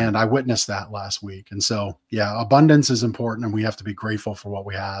 Right. And I witnessed that last week. And so, abundance is important, and we have to be grateful for what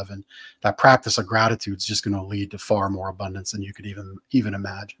we have. And that practice of gratitude is just going to lead to far more abundance than you could even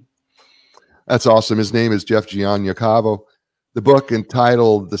imagine. That's awesome. His name is Jeff Giagnocavo. The book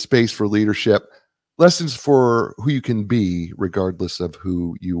entitled The Space for Leadership: Lessons for Who You Can Be Regardless of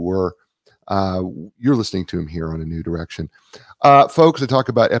Who You Were. You're listening to him here on A New Direction. Folks, I talk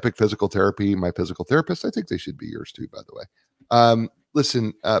about Epic Physical Therapy, my physical therapist. I think they should be yours too, by the way.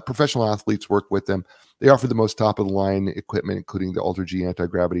 listen, professional athletes work with them. They offer the most top of the line equipment, including the Ultra G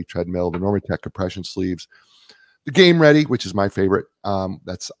anti-gravity treadmill, the Normatec compression sleeves, the Game Ready, which is my favorite.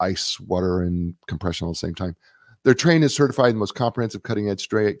 That's ice, water, and compression all at the same time. They're trained and certified in the most comprehensive cutting-edge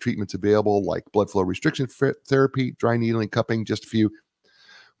treatments available, like blood flow restriction therapy, dry needling, cupping, just a few.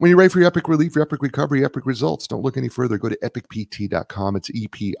 When you're ready for your epic relief, your epic recovery, epic results, don't look any further. Go to epicpt.com. It's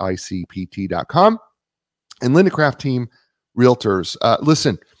EPICPT.com. And Linda Craft Team Realtors.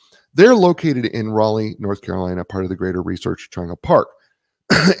 Listen, they're located in Raleigh, North Carolina, part of the Greater Research Triangle Park.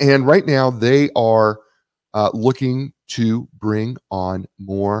 And right now they are looking to bring on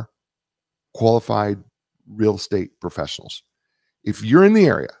more qualified real estate professionals. If you're in the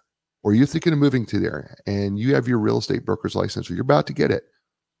area or you're thinking of moving to the area and you have your real estate broker's license or you're about to get it,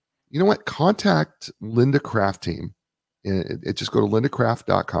 you know what? Contact Linda Craft Team. Just go to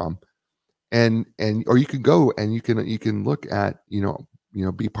lindacraft.com or you can go and you can look at,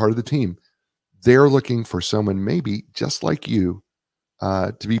 be part of the team. They're looking for someone maybe just like you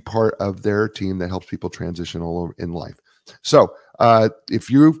to be part of their team that helps people transition all over in life. So if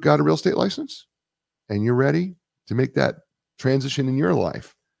you've got a real estate license and you're ready to make that transition in your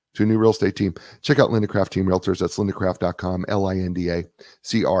life to a new real estate team, check out Linda Craft Team Realtors. That's lindacraft.com,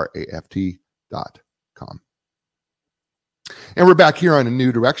 LINDACRAFT.com. And we're back here on A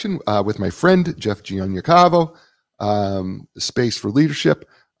New Direction with my friend, Jeff Giagnocavo, Space for Leadership.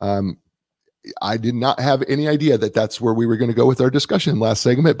 I did not have any idea that that's where we were going to go with our discussion last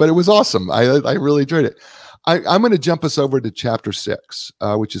segment, but it was awesome. I really enjoyed it. I'm going to jump us over to chapter 6,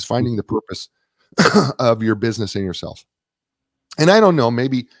 which is finding the purpose of your business and yourself. And I don't know,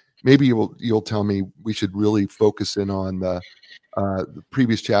 maybe you'll tell me we should really focus in on the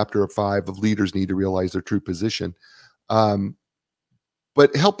previous chapter of 5 of leaders need to realize their true position.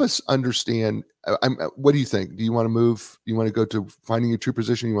 But help us understand. What do you think? Do you want to move? You want to go to finding your true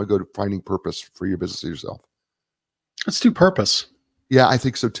position? You want to go to finding purpose for your business or yourself? Let's do purpose. Yeah, I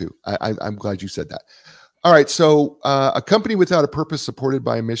think so too. I'm glad you said that. All right. So a company without a purpose supported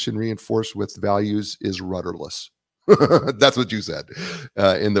by a mission reinforced with values is rudderless. That's what you said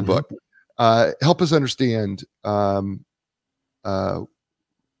in the book. Help us understand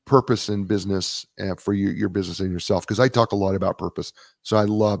purpose in business for your business and yourself, because I talk a lot about purpose. So I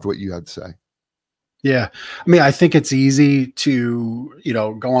loved what you had to say. Yeah. I mean, I think it's easy to,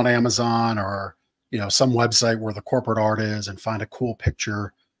 go on Amazon or, some website where the corporate art is and find a cool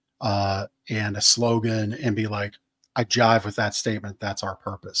picture and a slogan and be like, I jive with that statement. That's our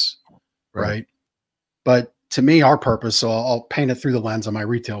purpose. Right. But to me, our purpose, so I'll paint it through the lens of my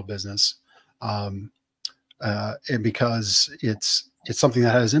retail business. And because it's something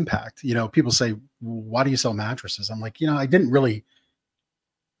that has impact. People say, why do you sell mattresses? I'm like, I didn't really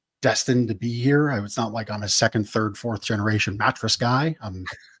destined to be here. It's not like I'm a second, third, fourth generation mattress guy. I'm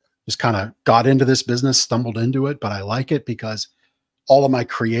just kind of got into this business, stumbled into it, but I like it because all of my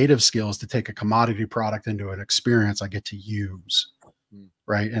creative skills to take a commodity product into an experience I get to use.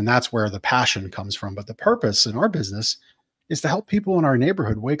 Right. And that's where the passion comes from. But the purpose in our business is to help people in our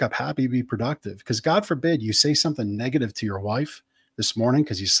neighborhood wake up happy, be productive. Because God forbid you say something negative to your wife this morning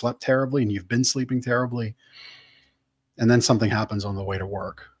because you slept terribly and you've been sleeping terribly, and then something happens on the way to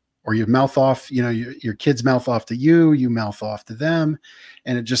work, or you mouth off, your kids mouth off to you, you mouth off to them,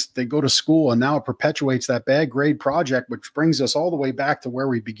 and they go to school, and now it perpetuates that bad grade project, which brings us all the way back to where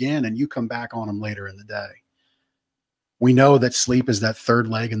we began, and you come back on them later in the day. We know that sleep is that third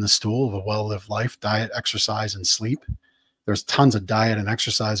leg in the stool of a well-lived life: diet, exercise, and sleep. There's tons of diet and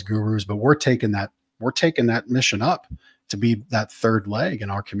exercise gurus, but we're taking that mission up to be that third leg in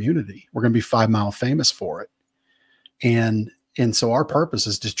our community. We're going to be 5 Mile famous for it. And so our purpose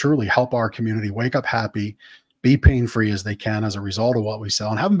is to truly help our community wake up happy, be pain-free as they can as a result of what we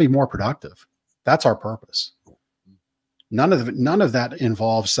sell, and have them be more productive. That's our purpose. None of that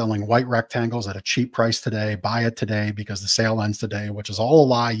involves selling white rectangles at a cheap price today, buy it today because the sale ends today, which is all a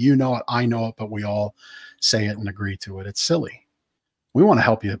lie. You know it, I know it, but we all say it and agree to it. It's silly. We want to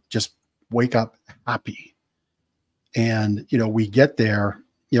help you just wake up happy. And, we get there,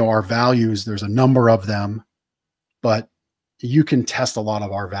 our values, there's a number of them, but you can test a lot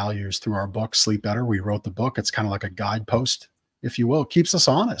of our values through our book, Sleep Better. We wrote the book. It's kind of like a guidepost, if you will. It keeps us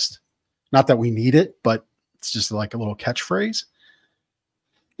honest. Not that we need it, but it's just like a little catchphrase,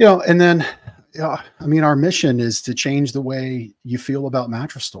 and then, our mission is to change the way you feel about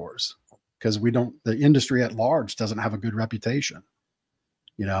mattress stores, because the industry at large doesn't have a good reputation.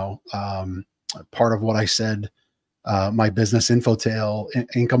 Part of what I said, my business Infotail,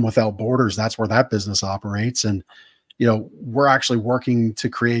 Income Without Borders, that's where that business operates. And, we're actually working to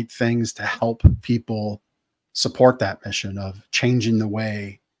create things to help people support that mission of changing the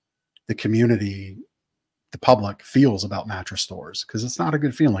way the community, the public feels about mattress stores, because it's not a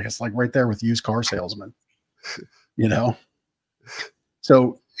good feeling. It's like right there with used car salesmen, you know?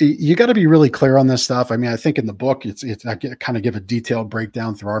 So you got to be really clear on this stuff. I mean, I think in the book, I kind of give a detailed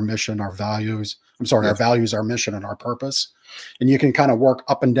breakdown through our mission, our values. I'm sorry, our Yes. values, our mission, and our purpose. And you can kind of work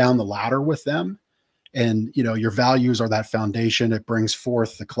up and down the ladder with them. And, you know, your values are that foundation. It brings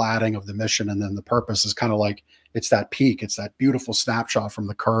forth the cladding of the mission. And then the purpose is kind of like, it's that peak. It's that beautiful snapshot from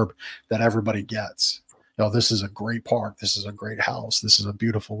the curb that everybody gets. You know, this is a great park. This is a great house. This is a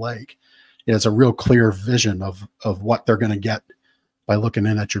beautiful lake. It's a real clear vision of what they're going to get by looking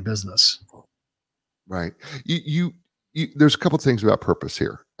in at your business. Right. There's a couple of things about purpose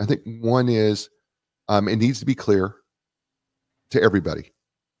here. I think one is, it needs to be clear to everybody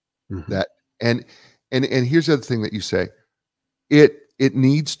that, and here's the other thing that you say, it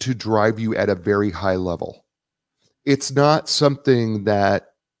needs to drive you at a very high level. It's not something that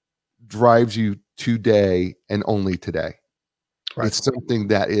drives you today and only today. Right. It's something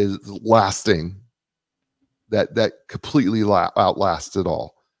that is lasting, that completely outlasts it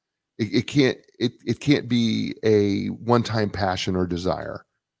all. It can't be a one-time passion or desire.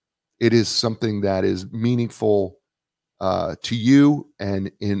 It is something that is meaningful to you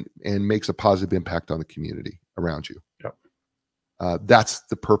and makes a positive impact on the community around you. Yep. That's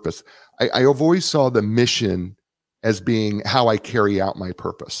the purpose. I always saw the mission as being how I carry out my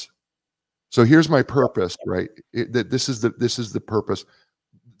purpose. So here's my purpose, right? This is the purpose.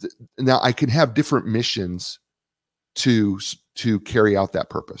 Now I can have different missions to carry out that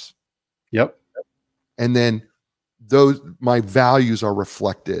purpose. Yep. And then my values are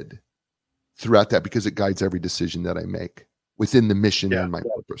reflected throughout that, because it guides every decision that I make within the mission and my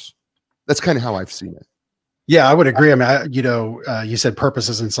purpose. That's kind of how I've seen it. Yeah, I would agree. I mean, you said purpose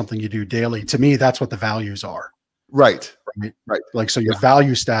isn't something you do daily. To me, that's what the values are. Right. Like, so your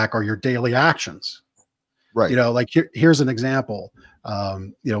value stack are your daily actions. Right. You know, like here's an example.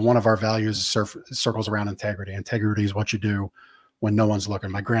 One of our values circles around integrity. Integrity is what you do when no one's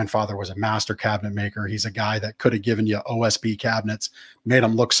looking. My grandfather was a master cabinet maker. He's a guy that could have given you OSB cabinets, made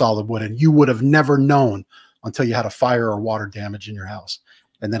them look solid wood, and you would have never known until you had a fire or water damage in your house.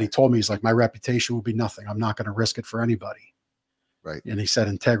 And then he told me, he's like, my reputation will be nothing. I'm not going to risk it for anybody. Right. And he said,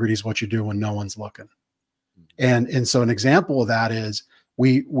 integrity is what you do when no one's looking. And so an example of that is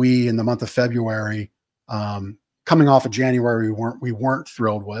we in the month of February, coming off of January, we weren't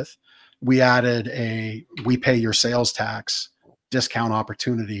thrilled with. We added we pay your sales tax discount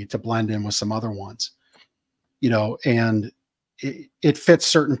opportunity to blend in with some other ones, and it fits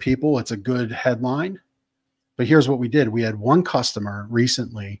certain people. It's a good headline, but here's what we did. We had one customer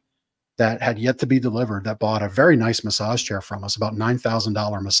recently that had yet to be delivered that bought a very nice massage chair from us, about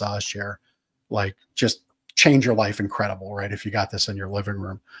 $9,000 massage chair, like just change your life. Incredible, right? If you got this in your living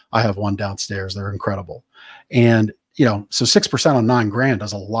room, I have one downstairs. They're incredible. And, so 6% on $9,000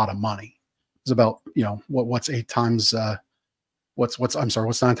 does a lot of money. It's about, what's 8 times, what's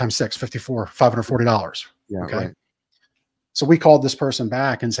 9 times 6, 54, $540. Yeah. Okay. Right. So we called this person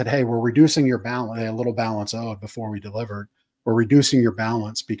back and said, hey, we're reducing your balance. They had a little balance owed before we delivered. We're reducing your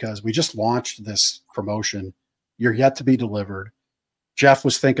balance because we just launched this promotion. You're yet to be delivered. Jeff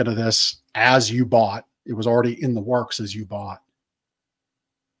was thinking of this as you bought. It was already in the works as you bought.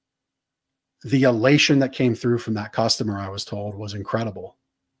 The elation that came through from that customer, I was told, was incredible.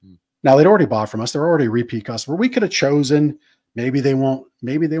 Now, they'd already bought from us. They're already a repeat customer. We could have chosen, maybe they won't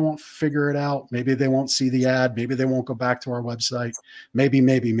figure it out. Maybe they won't see the ad. Maybe they won't go back to our website.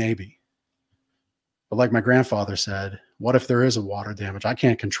 Maybe. But like my grandfather said, what if there is a water damage? I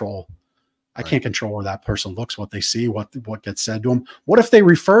can't control. I can't control where that person looks, what they see, what gets said to them. What if they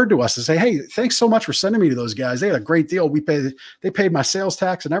referred to us and say, hey, thanks so much for sending me to those guys. They had a great deal. They paid my sales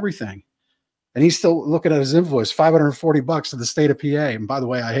tax and everything. And he's still looking at his invoice, $540 to the state of PA. And by the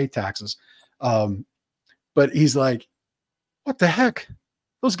way, I hate taxes. But he's like, what the heck?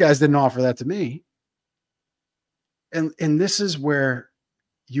 Those guys didn't offer that to me. And this is where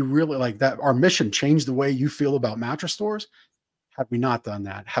you really like that. Our mission changed the way you feel about mattress stores. Had we not done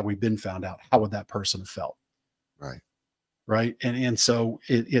that, had we been found out, how would that person have felt? Right. And so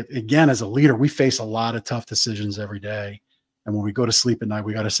it again, as a leader, we face a lot of tough decisions every day. And when we go to sleep at night,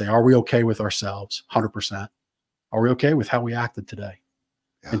 we got to say, are we okay with ourselves? 100%. Are we okay with how we acted today?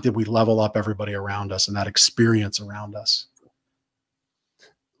 Yeah. And did we level up everybody around us and that experience around us?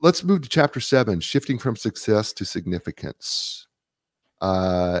 Let's move to chapter 7, shifting from success to significance.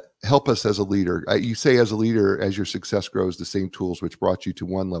 Help us as a leader. You say as a leader, as your success grows, the same tools which brought you to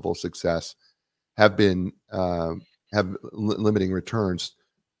one level of success have been limiting returns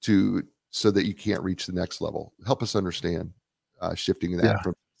to so that you can't reach the next level? Help us understand shifting that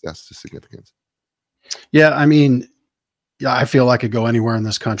from success to significance. Yeah. I mean, yeah, I feel I could go anywhere in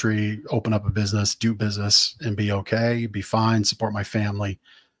this country, open up a business, do business, and be okay, be fine, support my family.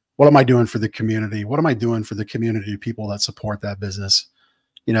 What am I doing for the community? What am I doing for the community people that support that business?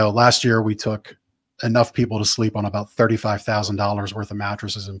 You know, last year we took enough people to sleep on about $35,000 worth of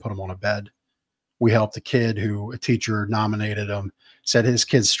mattresses and put them on a bed. We helped a kid who a teacher nominated him, said his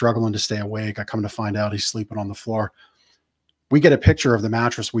kid's struggling to stay awake. I come to find out he's sleeping on the floor. We get a picture of the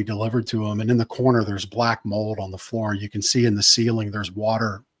mattress we delivered to him, and in the corner, there's black mold on the floor. You can see in the ceiling, there's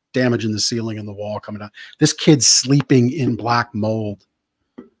water damage in the ceiling and the wall coming out. This kid's sleeping in black mold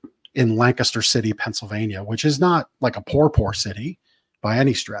in Lancaster City, Pennsylvania, which is not like a poor city by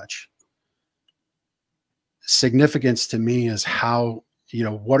any stretch. Significance to me is how, you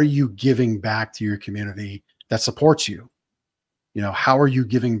know, what are you giving back to your community that supports you? You know, how are you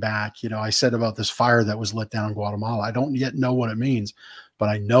giving back? You know, I said about this fire that was lit down in Guatemala. I don't yet know what it means, but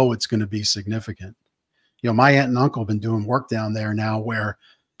I know it's going to be significant. You know, my aunt and uncle have been doing work down there now where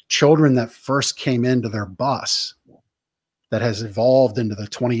children that first came into their bus that has evolved into the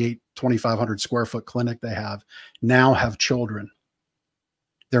 2,500 square foot clinic they have now have children.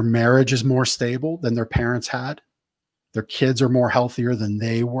 Their marriage is more stable than their parents had. Their kids are more healthier than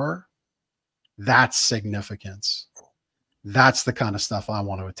they were. That's significance. That's the kind of stuff I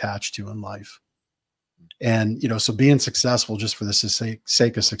want to attach to in life. And, you know, so being successful just for the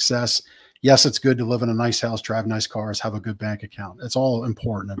sake of success, yes, it's good to live in a nice house, drive nice cars, have a good bank account. It's all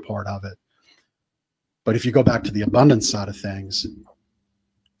important and part of it. But if you go back to the abundance side of things,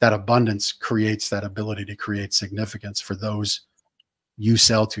 that abundance creates that ability to create significance for those you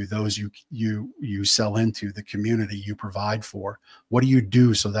sell to, those you sell into, the community you provide for. What do you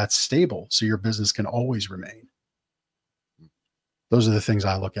do so that's stable, so your business can always remain? Those are the things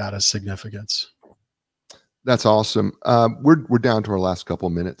I look at as significance. That's awesome. We're down to our last couple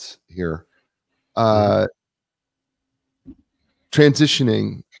minutes here.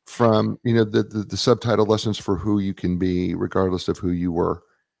 Transitioning from, you know, the subtitle lessons for who you can be, regardless of who you were.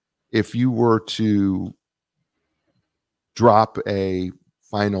 If you were to drop a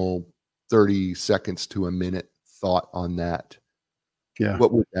final 30 seconds to a minute thought on that,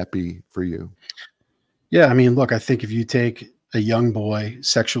 what would that be for you? Yeah, I mean, look, I think if you take a young boy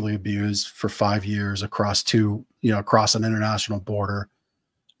sexually abused for 5 years across an international border,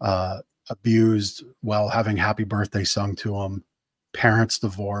 abused while having happy birthday sung to him, parents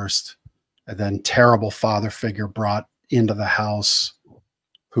divorced, and then terrible father figure brought into the house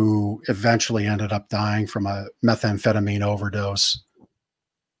who eventually ended up dying from a methamphetamine overdose.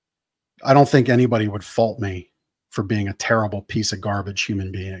 I don't think anybody would fault me for being a terrible piece of garbage human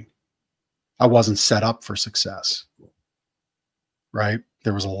being. I wasn't set up for success, right?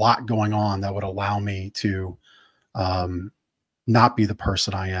 There was a lot going on that would allow me to not be the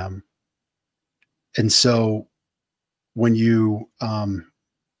person I am. And so when you,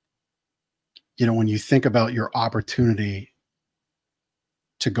 when you think about your opportunity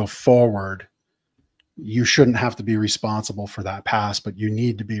to go forward, you shouldn't have to be responsible for that past, but you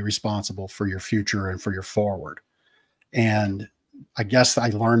need to be responsible for your future and for your forward. And I guess I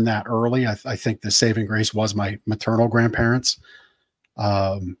learned that early. I think the saving grace was my maternal grandparents.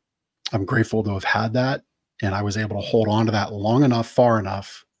 I'm grateful to have had that. And I was able to hold on to that long enough, far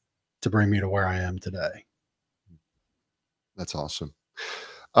enough to bring me to where I am today. That's awesome.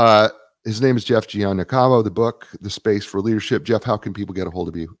 His name is Jeff Giagnocavo. The book, The Space for Leadership. Jeff, how can people get a hold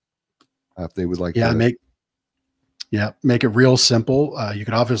of you if they would like to? Make it real simple. You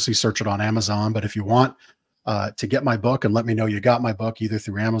could obviously search it on Amazon, but if you want to get my book and let me know you got my book either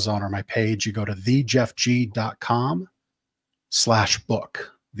through Amazon or my page, you go to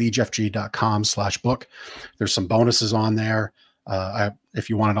thejeffg.com/book. thejeffg.com/book. There's some bonuses on there. If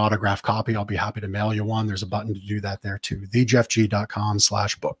you want an autographed copy, I'll be happy to mail you one. There's a button to do that there too.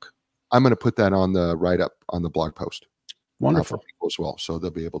 thejeffg.com/book. I'm going to put that on the write-up on the blog post. Wonderful. For people as well, so they'll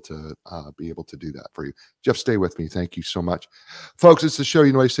be able to do that for you. Jeff, stay with me. Thank you so much, folks. It's the show.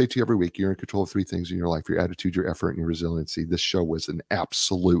 You know, I say to you every week, you're in control of three things in your life: your attitude, your effort, and your resiliency. This show was an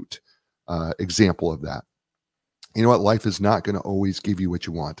absolute example of that. You know what? Life is not going to always give you what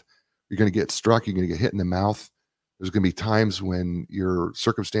you want. You're going to get struck. You're going to get hit in the mouth. There's going to be times when your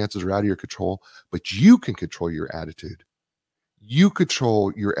circumstances are out of your control, but you can control your attitude. You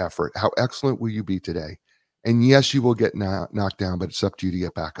control your effort. How excellent will you be today? And yes, you will get knocked down, but it's up to you to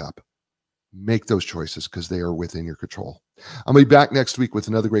get back up. Make those choices because they are within your control. I'm going to be back next week with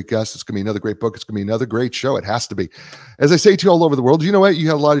another great guest. It's going to be another great book. It's going to be another great show. It has to be. As I say to you all over the world, you know what? You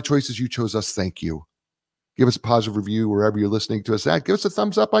had a lot of choices. You chose us. Thank you. Give us a positive review wherever you're listening to us at. Give us a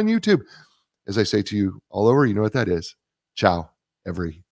thumbs up on YouTube. As I say to you all over, you know what that is. Ciao, everybody.